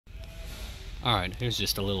Alright, here's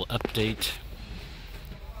just a little update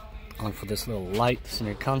on for this little light,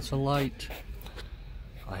 center console light.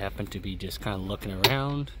 I happened to be just kind of looking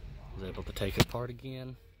around, was able to take it apart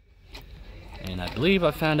again, and I believe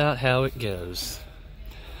I found out how it goes.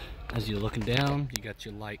 As you're looking down, you got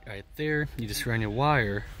your light right there. You just run your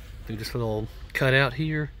wire through this little cutout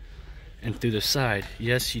here and through the side.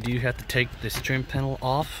 Yes, you do have to take this trim panel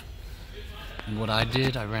off, and what I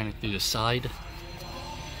did, I ran it through the side.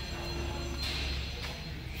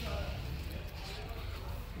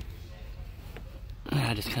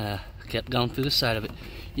 I just kind of kept going through the side of it.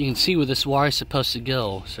 You can see where this wire is supposed to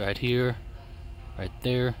go. So right here, right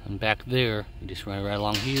there, and back there. You just run it right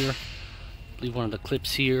along here. Leave one of the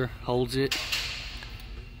clips here, holds it.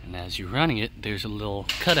 And as you're running it, there's a little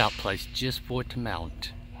cutout place just for it to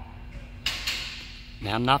mount.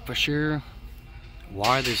 Now I'm not for sure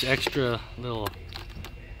why there's extra little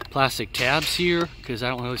plastic tabs here, because I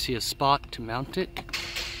don't really see a spot to mount it.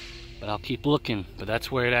 But I'll keep looking. But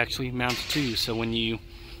that's where it actually mounts to. So when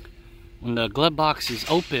the glove box is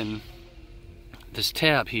open, this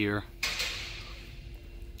tab here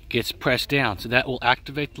gets pressed down. So that will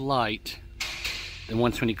activate the light. Then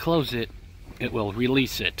when you close it, it will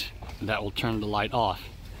release it. And that will turn the light off.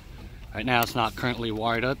 Right now it's not currently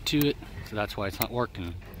wired up to it, so that's why it's not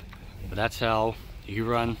working. But that's how you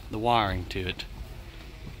run the wiring to it.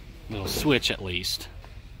 Little switch at least.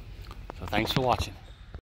 So thanks for watching.